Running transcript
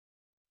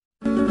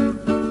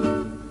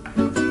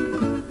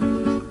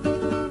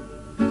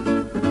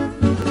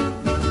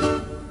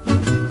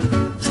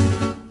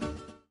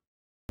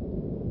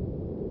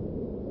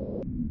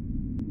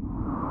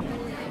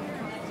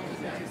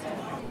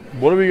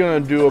What are we gonna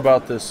do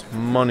about this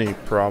money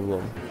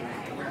problem?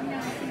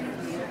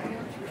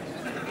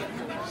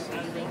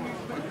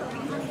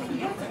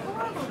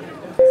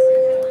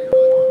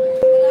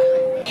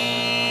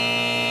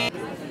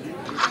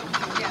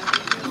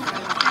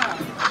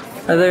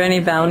 Are there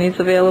any bounties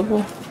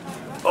available?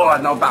 Oh,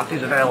 no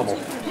bounties available.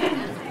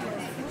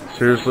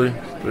 Seriously?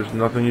 There's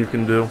nothing you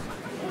can do?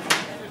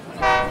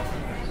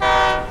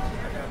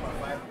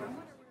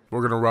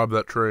 We're gonna rob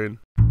that train.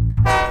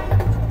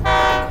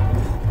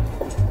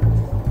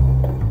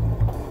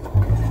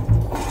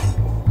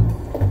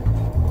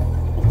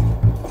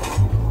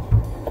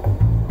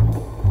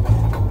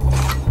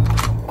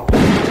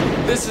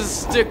 This is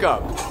stick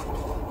up.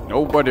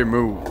 Nobody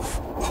move.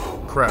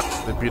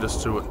 Kraft, they beat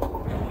us to it.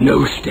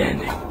 No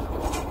standing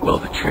while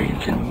the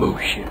train's in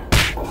motion.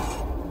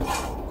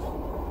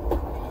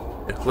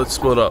 Let's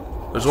split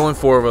up. There's only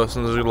 4 of us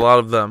and there's a lot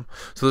of them,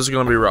 so this is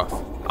gonna be rough.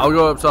 I'll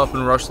go up top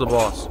and rush the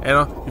boss.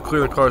 Anna, you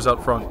clear the cars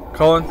out front.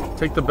 Cullen,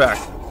 take the back.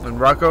 And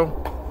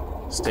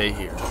Rocco, stay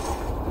here.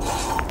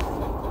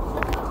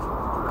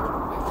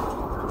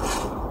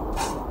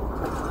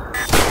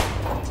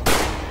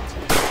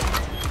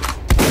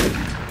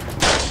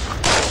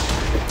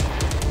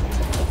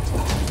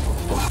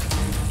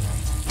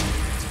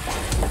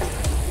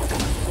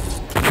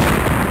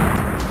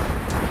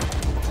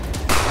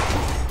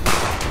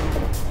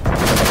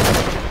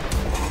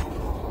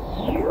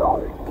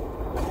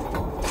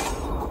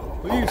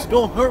 Please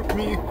don't hurt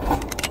me.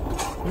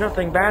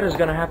 Nothing bad is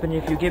gonna happen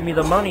if you give me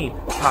the money,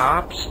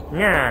 Pops.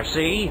 Yeah,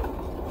 see?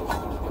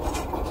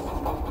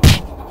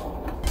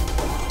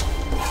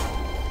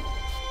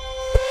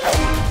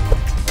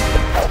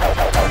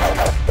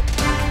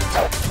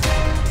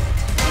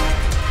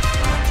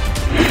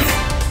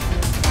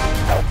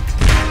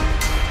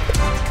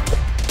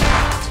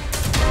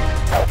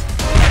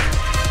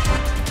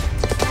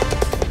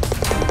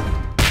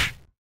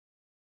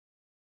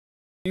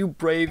 You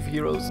brave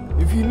heroes.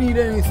 If you need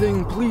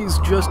anything, please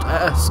just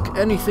ask.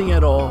 Anything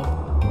at all.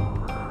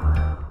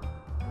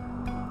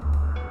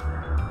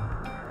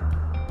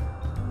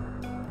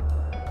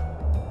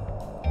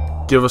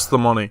 Give us the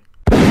money.